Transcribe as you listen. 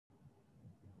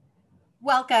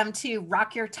Welcome to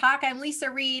Rock Your Talk. I'm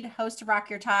Leisa Reid, host of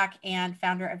Rock Your Talk and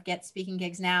founder of Get Speaking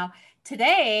Gigs Now.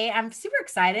 Today, I'm super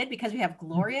excited because we have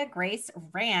Gloria Grace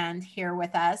Rand here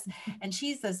with us, and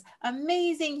she's this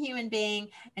amazing human being,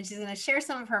 and she's going to share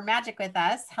some of her magic with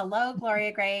us. Hello,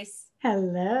 Gloria Grace.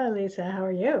 Hello, Lisa. How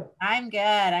are you? I'm good.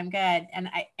 I'm good.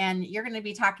 And you're going to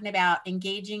be talking about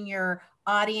engaging your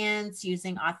audience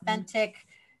using authentic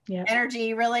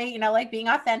energy, really, like being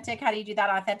authentic. How do you do that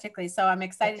authentically? So I'm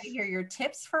excited to hear your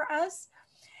tips for us.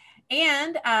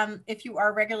 And if you are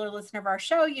a regular listener of our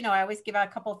show, I always give out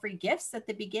a couple of free gifts at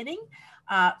the beginning.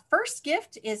 First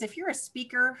gift is if you're a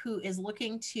speaker who is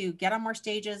looking to get on more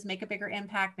stages, make a bigger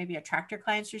impact, maybe attract your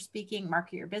clients through speaking,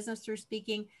 market your business through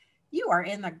speaking, you are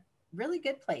in the really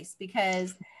good place,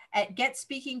 because at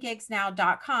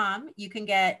GetSpeakingGigsNow.com, you can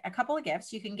get a couple of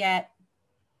gifts. You can get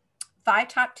 5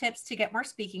 top tips to get more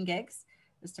speaking gigs,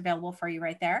 just available for you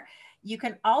right there. You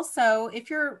can also, if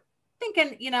you're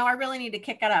thinking, I really need to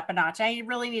kick it up a notch, I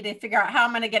really need to figure out how I'm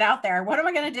going to get out there. What am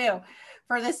I going to do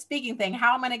for this speaking thing?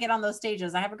 How am I going to get on those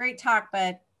stages? I have a great talk,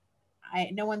 but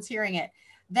no one's hearing it.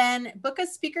 Then book a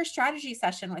speaker strategy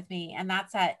session with me, and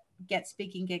that's at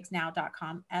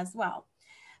GetSpeakingGigsNow.com as well.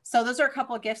 So those are a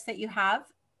couple of gifts that you have.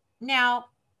 Now,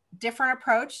 different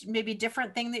approach, maybe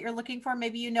different thing that you're looking for.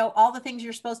 Maybe you know all the things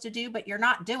you're supposed to do, but you're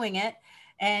not doing it.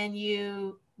 And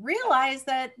you realize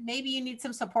that maybe you need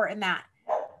some support in that.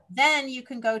 Then you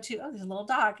can go to, there's a little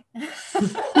dog. We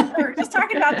were just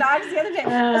talking about dogs the other day.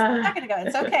 I'm not going to go.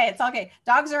 It's okay. It's okay.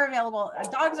 Dogs are available.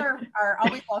 Dogs are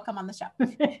always welcome on the show.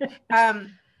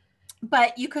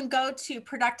 But you can go to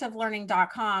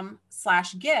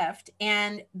productivelearning.com/gift,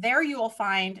 and there you will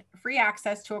find free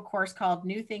access to a course called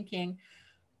New Thinking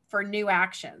for New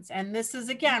Actions. And this is,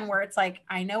 again, where it's like,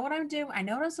 I know what I'm doing. I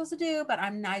know what I'm supposed to do, but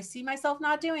I see myself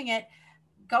not doing it.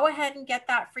 Go ahead and get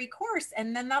that free course.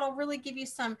 And then that'll really give you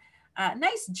some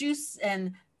nice juice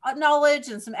and knowledge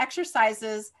and some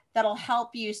exercises that'll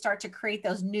help you start to create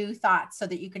those new thoughts so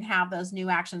that you can have those new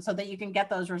actions, so that you can get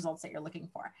those results that you're looking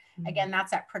for. Mm-hmm. Again,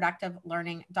 that's at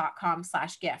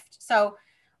productivelearning.com/gift. So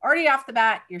already off the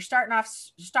bat, you're starting off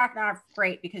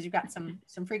great, because you've got some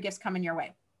free gifts coming your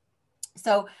way.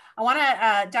 So I want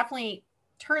to definitely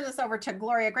turn this over to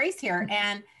Gloria Grace here.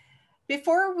 And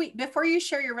before you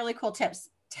share your really cool tips,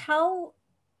 I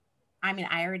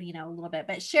already know a little bit,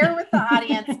 but share with the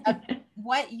audience of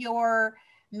what your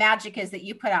magic is that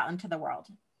you put out into the world.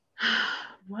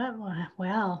 Well,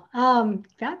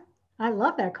 I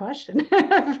love that question.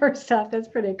 First off, that's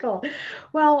pretty cool.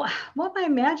 Well, what my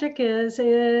magic is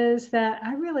that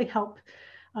I really help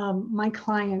my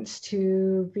clients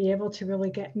to be able to really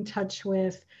get in touch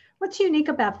with what's unique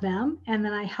about them. And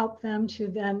then I help them to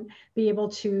then be able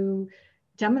to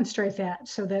demonstrate that,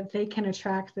 so that they can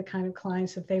attract the kind of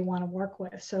clients that they want to work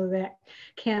with. So that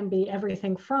can be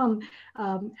everything from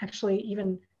actually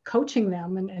even coaching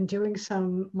them and doing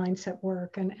some mindset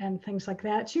work and things like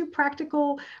that, to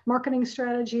practical marketing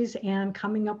strategies and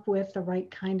coming up with the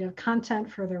right kind of content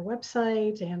for their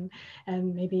website, and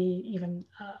maybe even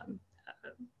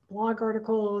blog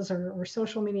articles or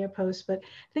social media posts, but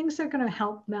things that are going to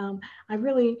help them.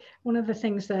 One of the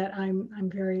things that I'm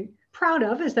very proud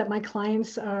of is that my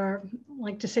clients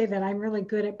like to say that I'm really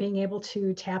good at being able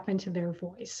to tap into their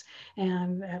voice,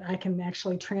 and that I can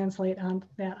actually translate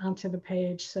that onto the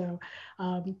page. So,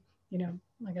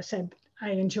 like I said, I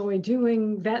enjoy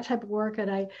doing that type of work, but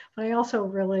I also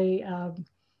really,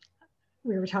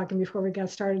 we were talking before we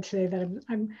got started today, that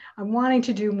I'm wanting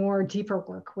to do more deeper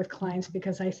work with clients,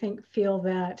 because I feel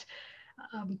that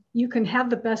you can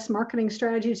have the best marketing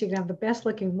strategies, you can have the best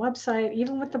looking website,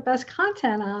 even with the best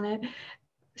content on it,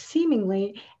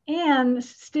 seemingly, and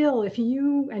still,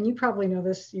 and you probably know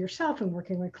this yourself in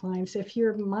working with clients, if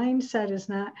your mindset is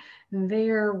not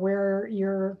there, where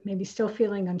you're maybe still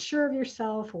feeling unsure of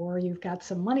yourself, or you've got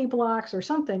some money blocks or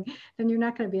something, then you're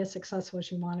not going to be as successful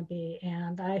as you want to be.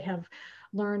 And I have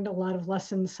learned a lot of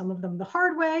lessons, some of them the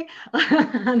hard way,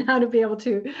 on how to be able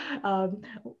to,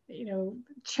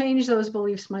 change those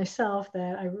beliefs myself,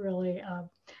 that I really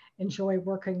enjoy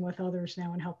working with others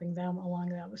now and helping them along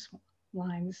those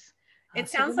lines. It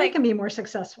sounds so like they can be more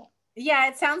successful. Yeah,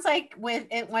 it sounds like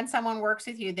when someone works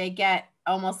with you, they get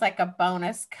almost like a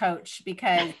bonus coach,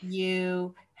 because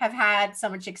you have had so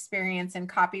much experience in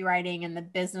copywriting and the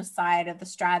business side of the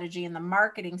strategy and the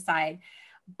marketing side.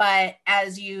 But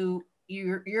as you're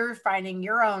finding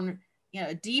your own,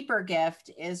 deeper gift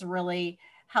is really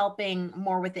helping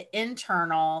more with the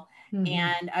internal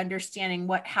and understanding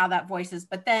how that voice is.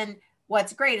 But then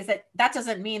what's great is that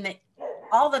doesn't mean that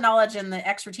all the knowledge and the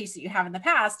expertise that you have in the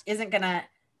past isn't going to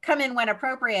come in when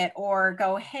appropriate, or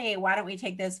go, hey, why don't we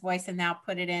take this voice and now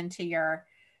put it into your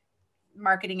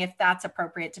marketing if that's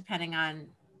appropriate, depending on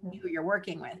who you're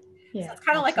working with. Yeah, so it's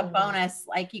kind of like a absolutely. bonus,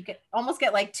 like you could almost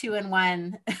get like 2 in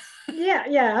 1.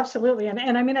 Yeah, absolutely.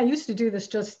 And I mean, I used to do this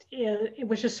just, it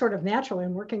was just sort of natural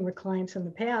in working with clients in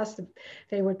the past.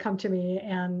 They would come to me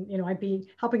and, you know, I'd be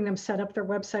helping them set up their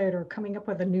website or coming up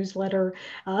with a newsletter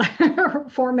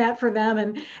format for them.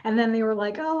 And then they were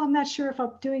like, oh, I'm not sure if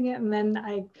I'm doing it. And then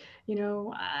I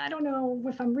don't know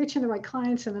if I'm reaching the right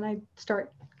clients. And then I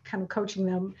start kind of coaching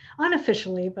them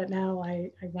unofficially, but now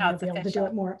I want to be able to do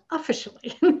it more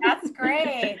officially. That's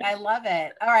great. I love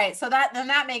it. All right. So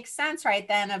that makes sense right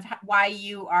then of why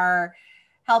you are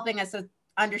helping us with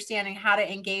understanding how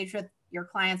to engage with your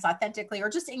clients authentically, or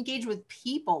just engage with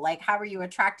people. Like, how are you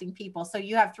attracting people? So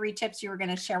you have 3 tips you were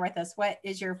going to share with us. What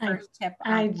is your first tip?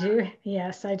 I do.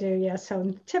 Yes, I do. Yes.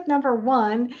 So tip number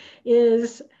 1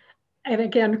 is, and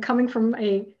again, coming from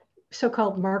a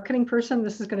so-called marketing person,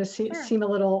 this is going to seem a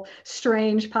little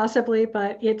strange possibly,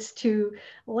 but it's to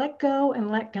let go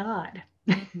and let God,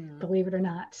 believe it or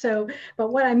not. So,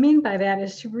 but what I mean by that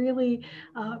is to really,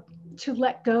 to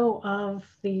let go of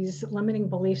these limiting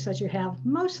beliefs that you have.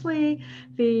 Mostly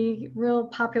the real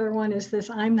popular one is this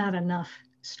 "I'm not enough"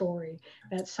 story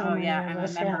that so many of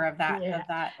us have. I'm a member of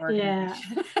that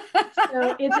organization.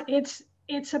 So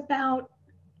it's about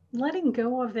letting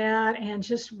go of that and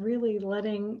just really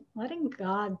letting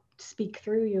God speak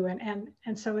through you.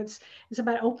 And so it's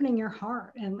about opening your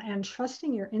heart and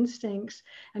trusting your instincts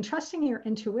and trusting your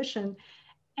intuition,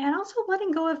 and also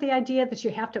letting go of the idea that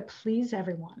you have to please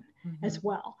everyone as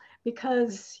well,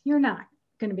 because you're not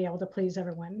going to be able to please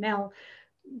everyone. Now,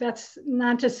 that's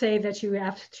not to say that you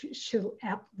absolutely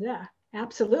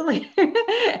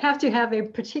have to have a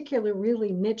particular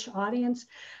really niche audience,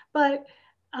 but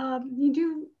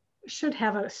you should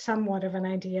have a somewhat of an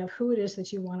idea of who it is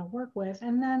that you want to work with,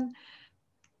 and then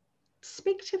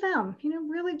speak to them,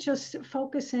 really just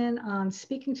focus in on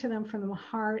speaking to them from the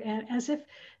heart, and as if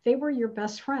they were your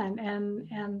best friend,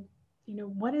 and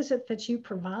what is it that you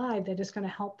provide that is going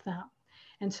to help them.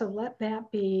 And so let that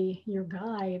be your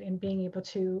guide in being able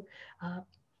to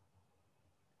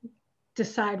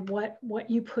decide what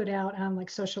you put out on like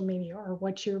social media, or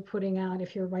what you're putting out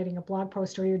if you're writing a blog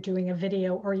post, or you're doing a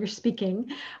video, or you're speaking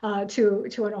to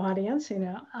an audience,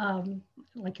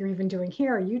 like you're even doing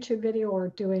here, a YouTube video, or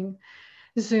doing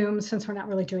Zoom, since we're not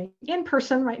really doing in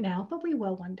person right now, but we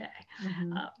will one day.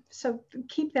 So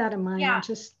keep that in mind, and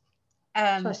just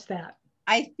trust that.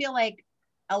 I feel like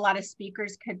a lot of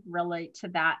speakers could relate to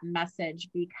that message,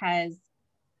 because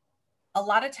a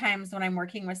lot of times when I'm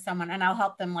working with someone and I'll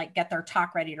help them like get their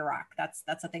talk ready to rock. That's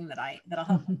a thing that'll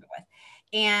help them with.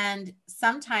 And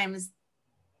sometimes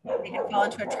they can fall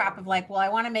into a trap of like, well, I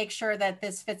want to make sure that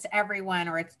this fits everyone,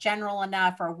 or it's general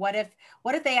enough, or what if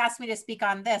they ask me to speak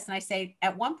on this? And I say,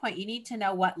 at one point you need to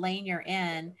know what lane you're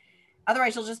in.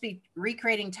 Otherwise you'll just be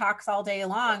recreating talks all day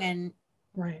long. And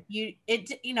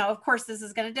of course this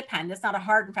is going to depend. It's not a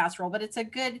hard and fast rule, but it's a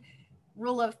good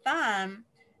rule of thumb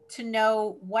to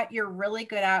know what you're really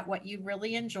good at, what you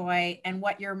really enjoy, and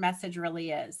what your message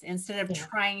really is, instead of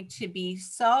trying to be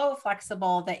so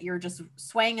flexible that you're just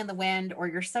swaying in the wind, or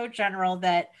you're so general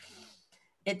that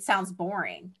it sounds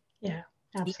boring. Yeah,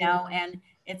 absolutely. And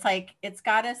it's like, it's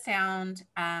got to sound,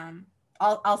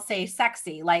 I'll say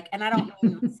sexy, like, and I don't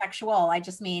mean sexual, I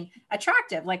just mean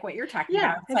attractive, like what you're talking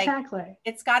about. It's exactly. Like,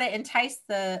 it's got to entice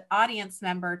the audience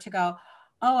member to go,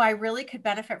 oh, I really could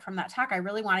benefit from that talk. I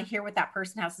really want to hear what that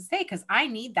person has to say, because I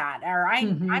need that, or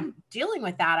I'm dealing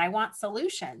with that. I want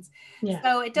solutions.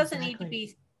 So it doesn't need to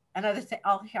be another thing.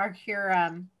 I'll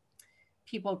hear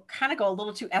people kind of go a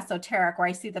little too esoteric, where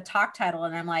I see the talk title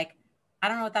and I'm like, I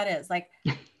don't know what that is. Like,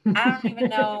 I don't even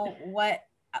know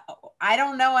I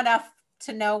don't know enough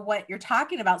to know what you're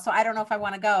talking about. So I don't know if I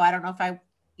want to go. I don't know if I,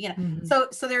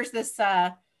 so there's this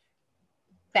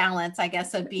balance, I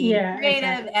guess, of being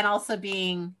creative and also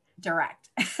being direct.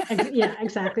 Yeah,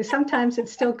 exactly. Sometimes it's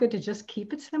still good to just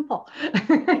keep it simple. Keep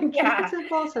it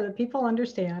simple so that people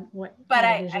understand what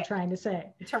it is you're trying to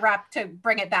say. To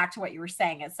bring it back to what you were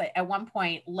saying, it's like, at one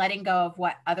point, letting go of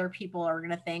what other people are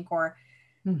going to think, or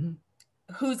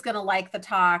who's going to like the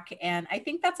talk. And I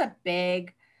think that's a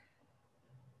big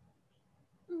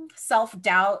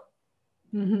self-doubt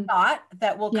thought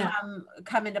that will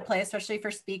come into play, especially for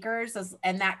speakers,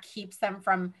 and that keeps them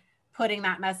from putting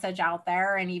that message out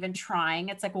there and even trying.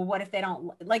 It's like, well, what if they don't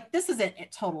like, this isn't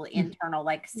totally internal,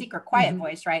 like secret quiet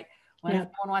voice, right? What if no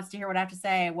one wants to hear what I have to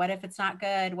say? What if it's not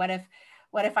good? What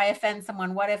if I offend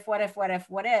someone? What if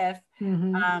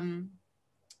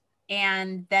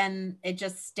and then it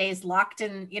just stays locked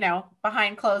in,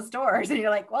 behind closed doors. And you're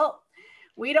like, well,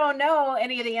 we don't know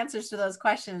any of the answers to those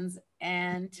questions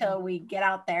until we get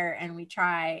out there and we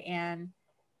try. And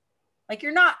like,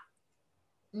 you're not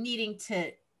needing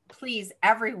to please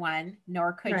everyone,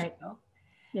 nor could Right. you.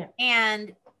 Yeah.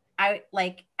 And I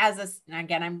and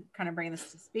again, I'm kind of bringing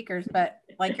this to speakers, but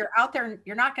like, you're out there,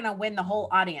 you're not going to win the whole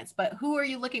audience, but who are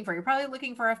you looking for? You're probably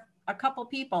looking for a couple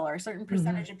people, or a certain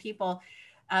percentage of people,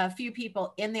 a few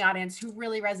people in the audience who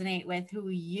really resonate with who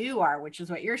you are, which is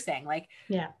what you're saying. Like,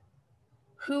 yeah,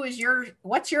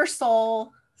 what's your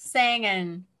soul saying,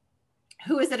 and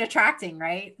who is it attracting,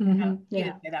 right? Mm-hmm. You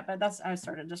didn't say that, but I was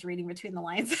sort of just reading between the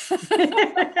lines.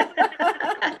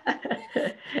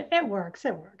 It works.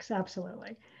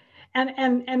 Absolutely.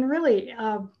 And really,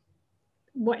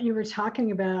 what you were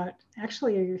talking about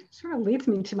actually sort of leads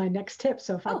me to my next tip.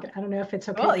 So if I don't know if it's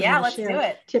okay for me to let's share do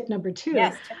it. Tip number 2.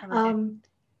 Yes, tip number 2.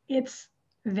 It's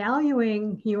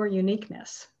valuing your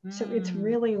uniqueness. So it's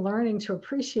really learning to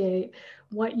appreciate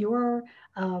what your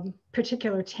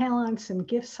particular talents and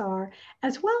gifts are,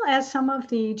 as well as some of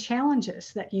the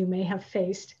challenges that you may have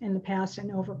faced in the past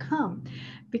and overcome,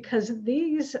 because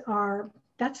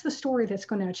that's the story that's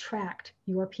going to attract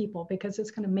your people, because it's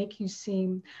going to make you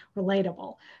seem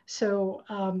relatable. So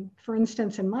for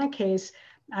instance, in my case,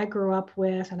 I grew up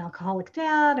with an alcoholic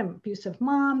dad, an abusive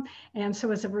mom. And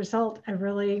so as a result,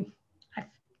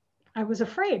 I was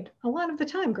afraid a lot of the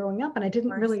time growing up, and I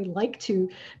didn't really like to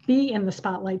be in the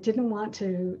spotlight, didn't want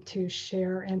to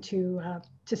share and to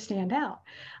stand out.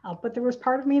 But there was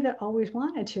part of me that always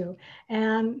wanted to.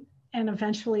 And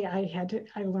eventually I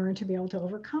learned to be able to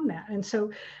overcome that. And so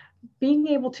being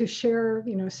able to share,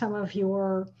 some of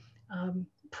your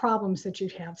problems that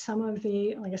you've had,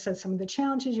 like I said, some of the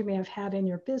challenges you may have had in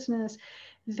your business,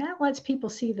 that lets people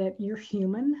see that you're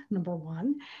human, number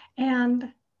one.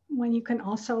 And when you can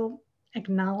also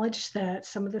acknowledge that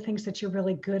some of the things that you're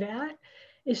really good at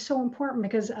is so important,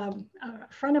 because a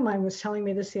friend of mine was telling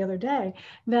me this the other day,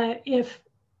 that if,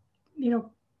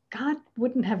 God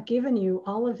wouldn't have given you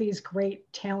all of these great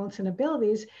talents and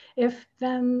abilities if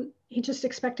then he just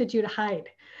expected you to hide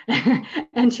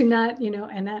and to not,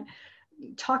 and not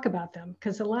talk about them.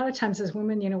 Because a lot of times as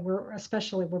women,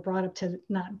 we're brought up to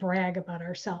not brag about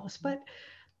ourselves. But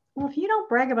well, if you don't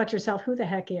brag about yourself, who the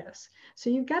heck is? So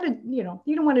you've got to, you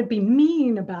don't want to be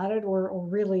mean about it or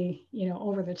really,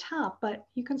 over the top, but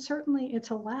you can certainly,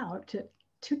 it's allowed to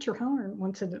toot your horn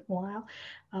once in a while.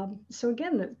 So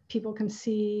again, that people can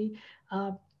see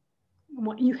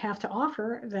what you have to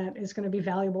offer that is going to be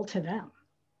valuable to them.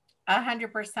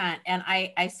 100%. And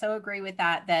I so agree with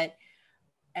that,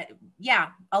 yeah,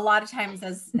 a lot of times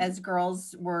as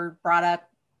girls we're brought up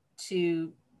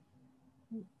to,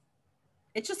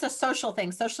 it's just a social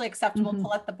thing, socially acceptable to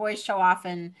let the boys show off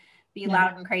and be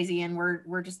loud and crazy. And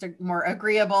we're just more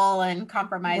agreeable and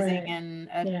compromising and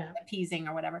appeasing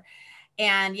or whatever.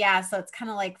 And so it's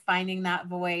kind of like finding that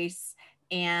voice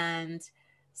and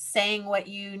saying what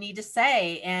you need to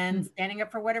say and standing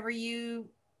up for whatever you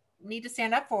need to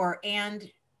stand up for and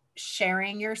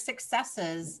sharing your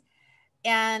successes.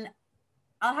 And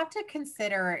I'll have to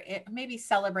consider it, maybe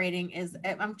celebrating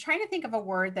I'm trying to think of a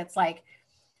word that's like,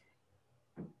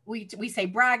 we say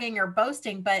bragging or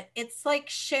boasting, but it's like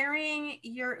sharing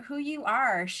who you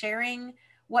are, sharing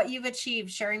what you've achieved,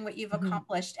 sharing what you've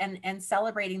accomplished, and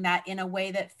celebrating that in a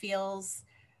way that feels,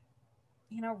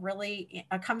 really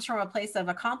comes from a place of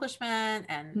accomplishment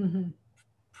and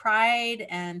pride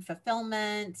and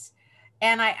fulfillment.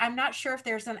 And I'm not sure if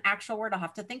there's an actual word. I'll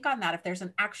have to think on that. If there's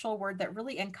an actual word that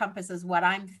really encompasses what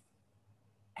I'm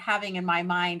having in my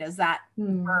mind as that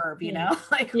verb,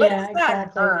 like what is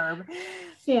that verb?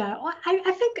 Yeah, well,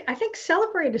 I think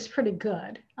celebrate is pretty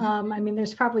good. I mean,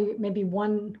 there's probably maybe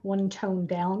one tone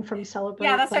down from celebrate.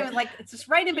 Yeah, that's why I was like, it's just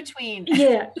right in between.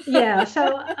 Yeah.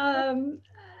 So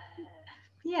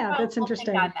that's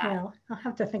interesting. That. Yeah, I'll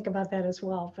have to think about that as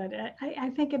well. But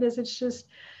I think it is. It's just,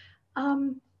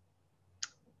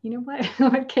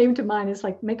 what came to mind is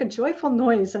like, make a joyful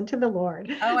noise unto the Lord.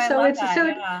 Oh, I love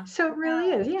that. So it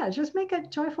really is. Yeah, just make a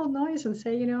joyful noise and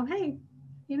say, hey,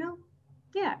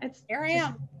 it's here I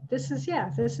am. This is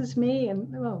me.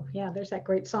 And there's that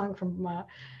great song from what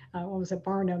was it,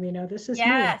 Barnum? This is me.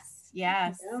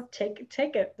 Yes. Take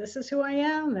it. This is who I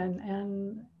am,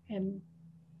 and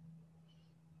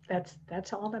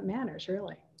that's all that matters,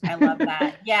 really. I love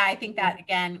that. Yeah, I think that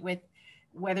again, with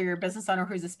whether you're a business owner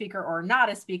who's a speaker or not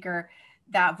a speaker,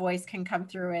 that voice can come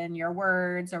through in your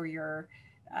words, or you're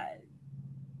at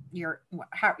a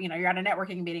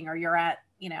networking meeting, or you're at,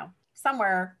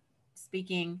 somewhere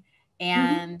speaking,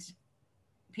 and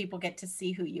people get to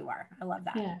see who you are. I love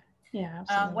that. Yeah,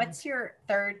 absolutely. What's your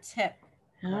third tip?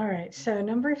 All right. So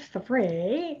number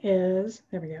 3 is,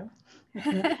 there we go.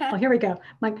 Oh, here we go.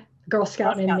 My Girl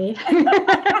Scout in me.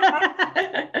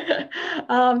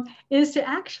 Is to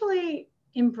actually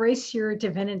embrace your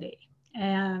divinity.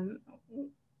 And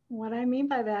what I mean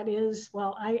by that is,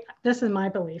 well, this is my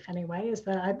belief anyway, is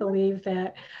that I believe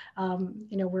that,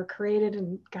 we're created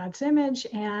in God's image,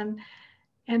 and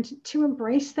to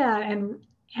embrace that,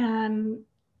 and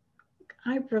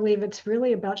I believe it's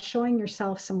really about showing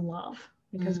yourself some love,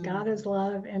 because God is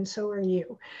love and so are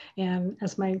you. And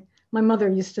as my mother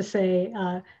used to say,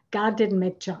 God didn't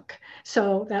make junk.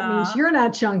 So that means you're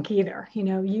not junk either.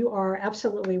 You are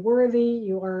absolutely worthy.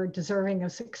 You are deserving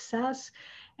of success,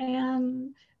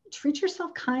 and treat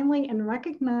yourself kindly and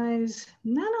recognize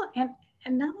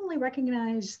and not only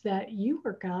recognize that you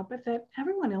are God, but that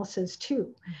everyone else is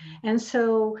too. And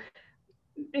so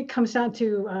it comes down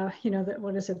to,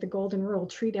 what is it? The golden rule: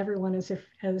 treat everyone as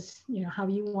how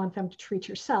you want them to treat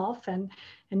yourself, and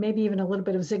maybe even a little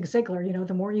bit of Zig Ziglar.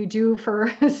 The more you do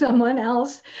for someone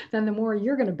else, then the more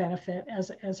you're going to benefit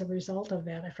as a result of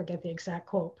that. I forget the exact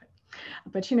quote,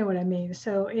 but you know what I mean.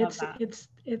 So it's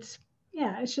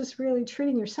just really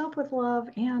treating yourself with love,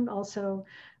 and also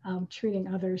treating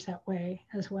others that way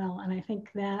as well. And I think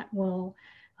that will,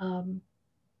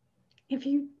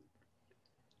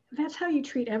 that's how you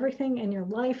treat everything in your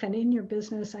life and in your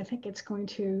business. I think it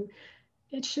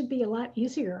should be a lot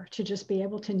easier to just be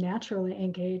able to naturally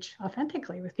engage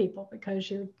authentically with people,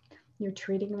 because you're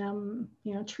treating them,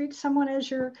 treat someone as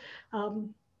your,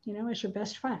 as your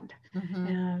best friend.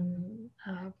 And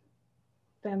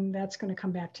then that's going to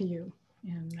come back to you.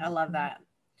 And I love that.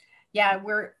 Yeah,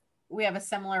 we have a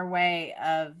similar way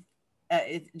of,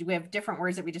 we have different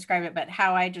words that we describe it, but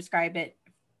how I describe it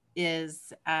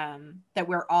is that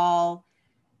we're all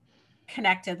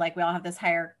connected. Like we all have this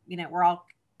higher, we're all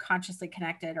consciously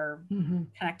connected, or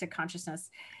connected consciousness.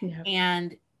 Yeah.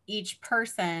 And each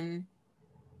person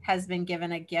has been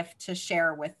given a gift to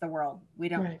share with the world. We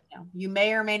don't know. You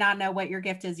may or may not know what your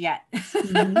gift is yet.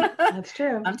 That's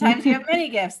true. Sometimes you have many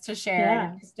gifts to share.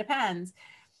 Yeah. It just depends.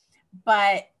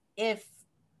 But if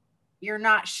you're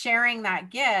not sharing that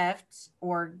gift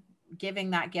or giving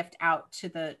that gift out to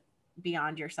the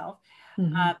beyond yourself,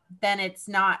 then it's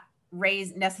not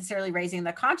necessarily raising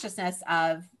the consciousness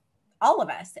of all of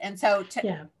us. And so,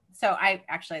 so I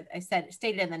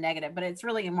stated in the negative, but it's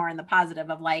really more in the positive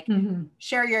of like,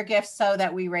 share your gifts so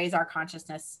that we raise our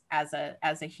consciousness as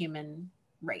a human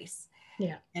race.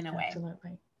 Yeah, in a way.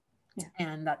 Absolutely. Yeah.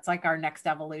 And that's like our next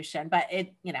evolution, but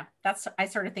I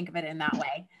sort of think of it in that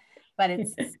way, but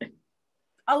it's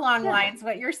along lines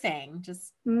what you're saying,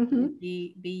 just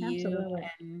be you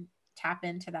and tap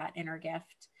into that inner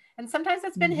gift. And sometimes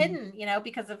it's been hidden,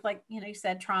 because of, like, you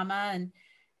said, trauma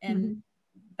and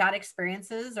bad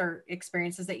experiences, or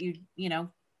experiences that you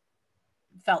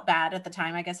felt bad at the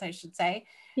time, I guess I should say.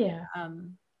 Yeah.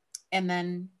 And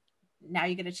then now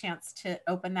you get a chance to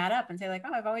open that up and say, like,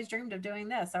 oh, I've always dreamed of doing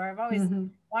this, or I've always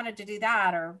wanted to do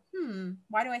that, or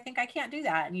why do I think I can't do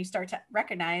that? And you start to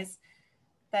recognize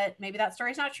that maybe that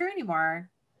story's not true anymore.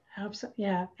 Absolutely.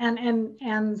 Yeah.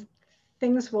 And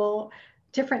things will,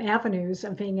 different avenues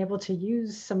of being able to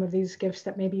use some of these gifts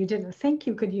that maybe you didn't think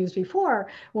you could use before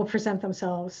will present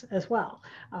themselves as well.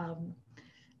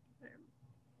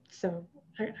 So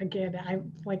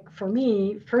again, for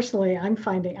me personally, I'm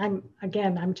finding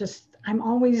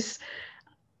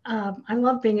I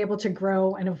love being able to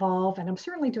grow and evolve, and I'm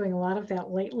certainly doing a lot of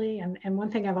that lately. And one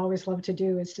thing I've always loved to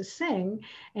do is to sing,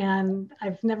 and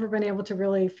I've never been able to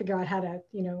really figure out how to,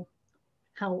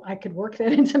 how I could work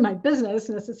that into my business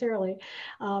necessarily.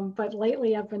 But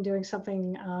lately I've been doing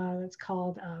something that's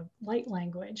called light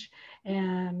language.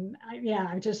 And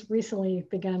I've just recently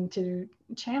begun to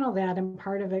channel that, and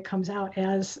part of it comes out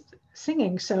as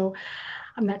singing. So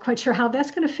I'm not quite sure how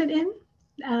that's going to fit in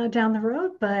down the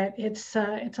road, but it's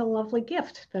a lovely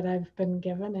gift that I've been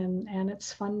given, and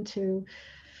it's fun to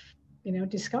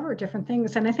discover different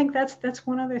things. And I think that's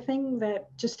one other thing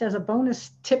that, just as a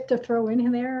bonus tip to throw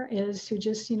in there, is to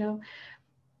just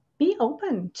be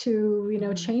open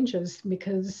to changes,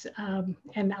 because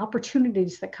and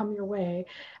opportunities that come your way,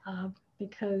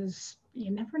 because you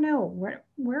never know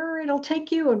where it'll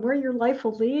take you and where your life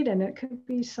will lead, and it could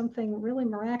be something really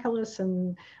miraculous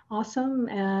and awesome,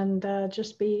 and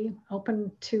just be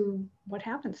open to what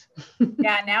happens.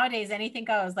 Yeah, nowadays anything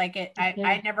goes. Like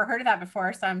I never heard of that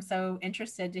before, so I'm so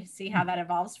interested to see how that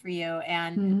evolves for you.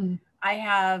 And I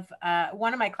have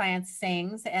one of my clients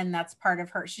sings, and that's part of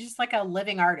her. She's just like a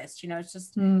living artist, it's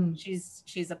just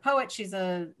she's a poet, she's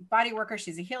a body worker,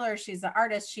 she's a healer, she's an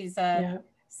artist, she's a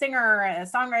singer, a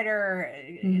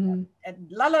songwriter,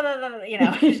 la, la, la, la, you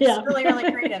know, just really,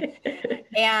 really creative.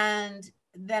 And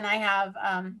then I have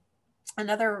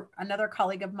another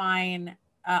colleague of mine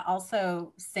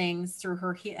also sings through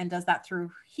her and does that through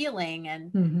healing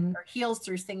and or heals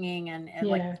through singing and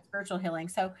like spiritual healing.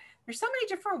 So there's so many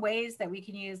different ways that we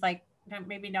can use, like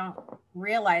maybe don't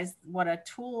realize what a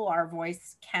tool our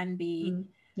voice can be,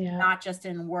 not just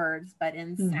in words, but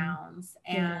in sounds.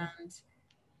 And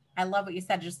I love what you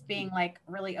said, just being like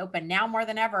really open now more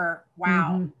than ever.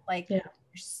 Wow. Like there's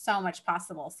so much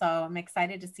possible. So I'm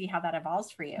excited to see how that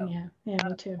evolves for you. Yeah,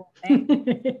 me too. Cool.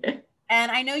 And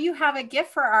I know you have a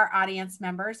gift for our audience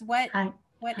members. What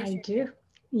is your gift?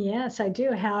 Yes, I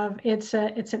do have. It's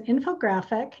an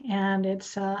infographic, and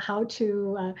it's how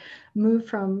to move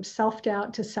from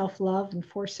self-doubt to self-love in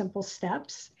 4 simple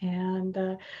steps.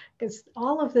 And because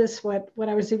all of this, what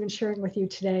I was even sharing with you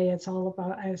today, it's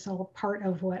all part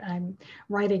of what I'm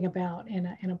writing about in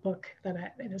a book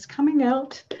that it is coming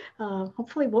out.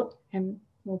 Hopefully, will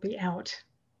be out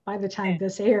by the time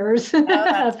this airs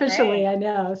officially. Great. I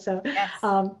know. So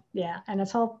and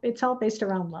it's all based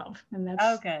around love, and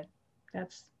that's good.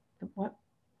 That's what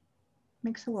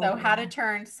makes the world. So how to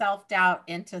turn self-doubt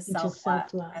into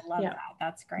self-love. I love that.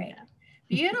 That's great.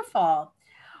 Beautiful.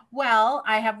 Well,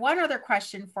 I have one other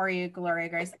question for you, Gloria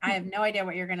Grace. I have no idea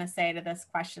what you're going to say to this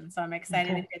question, so I'm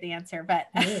excited to hear the answer. But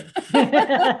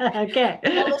okay.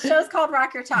 Well, the show's called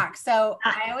Rock Your Talk. So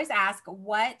I always ask,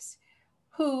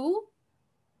 who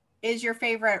is your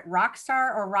favorite rock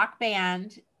star or rock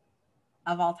band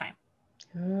of all time?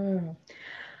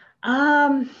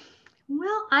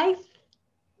 Well,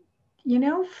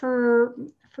 for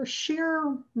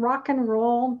sheer rock and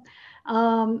roll,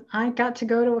 I got to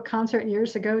go to a concert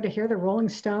years ago to hear the Rolling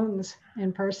Stones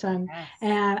in person.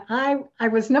 And I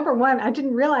was number one. I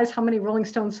didn't realize how many Rolling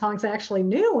Stones songs I actually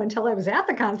knew until I was at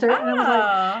the concert. And I was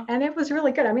like, and it was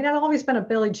really good. I mean, I've always been a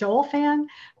Billy Joel fan,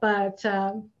 but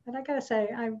I gotta say,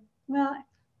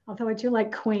 although I do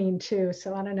like Queen too.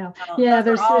 So I don't know.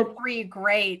 There's all 3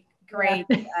 great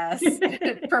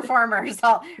performers,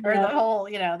 the whole,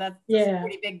 that's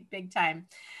pretty big time.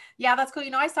 Yeah, that's cool.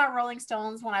 I saw Rolling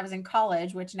Stones when I was in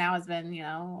college, which now has been,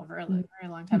 over a very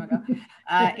long time ago.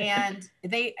 And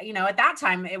they, at that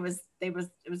time it was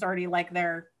already like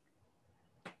they'd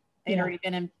already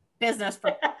been in business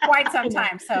for quite some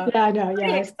time. So I know.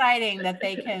 Pretty exciting that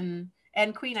they can,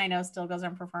 and Queen I know still goes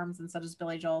and performs, and so does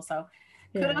Billy Joel. So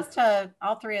kudos to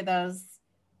all 3 of those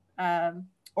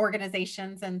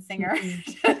organizations and singers.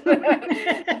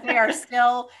 They are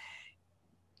still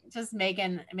just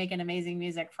making amazing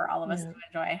music for all of us to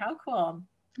enjoy. How cool.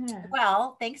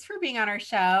 Well, thanks for being on our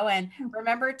show, and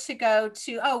remember to go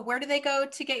to where do they go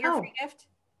to get your free gift?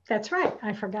 That's right,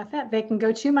 I forgot that. They can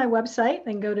go to my website.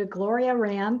 They can go to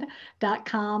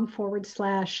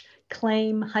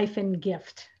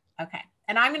gloriarand.com/claim-gift. Okay,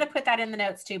 and I'm going to put that in the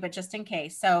notes too, but just in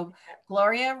case. So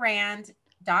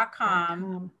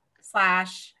gloriarand.com/claim,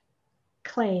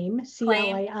 CLAIM-GIFT,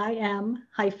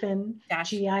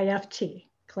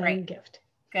 claim gift.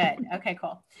 Good. Okay,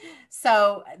 cool.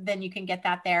 So then you can get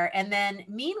that there. And then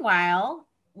meanwhile,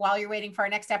 while you're waiting for our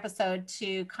next episode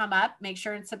to come up, make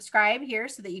sure and subscribe here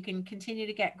so that you can continue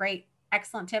to get great,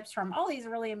 excellent tips from all these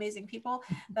really amazing people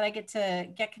that I get to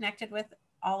get connected with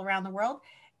all around the world.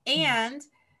 And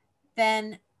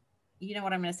then, you know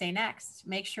what I'm going to say next.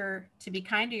 Make sure to be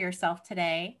kind to yourself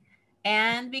today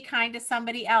and be kind to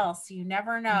somebody else. You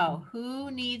never know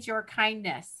who needs your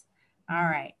kindness. All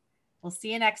right. We'll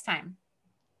see you next time.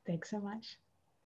 Thanks so much.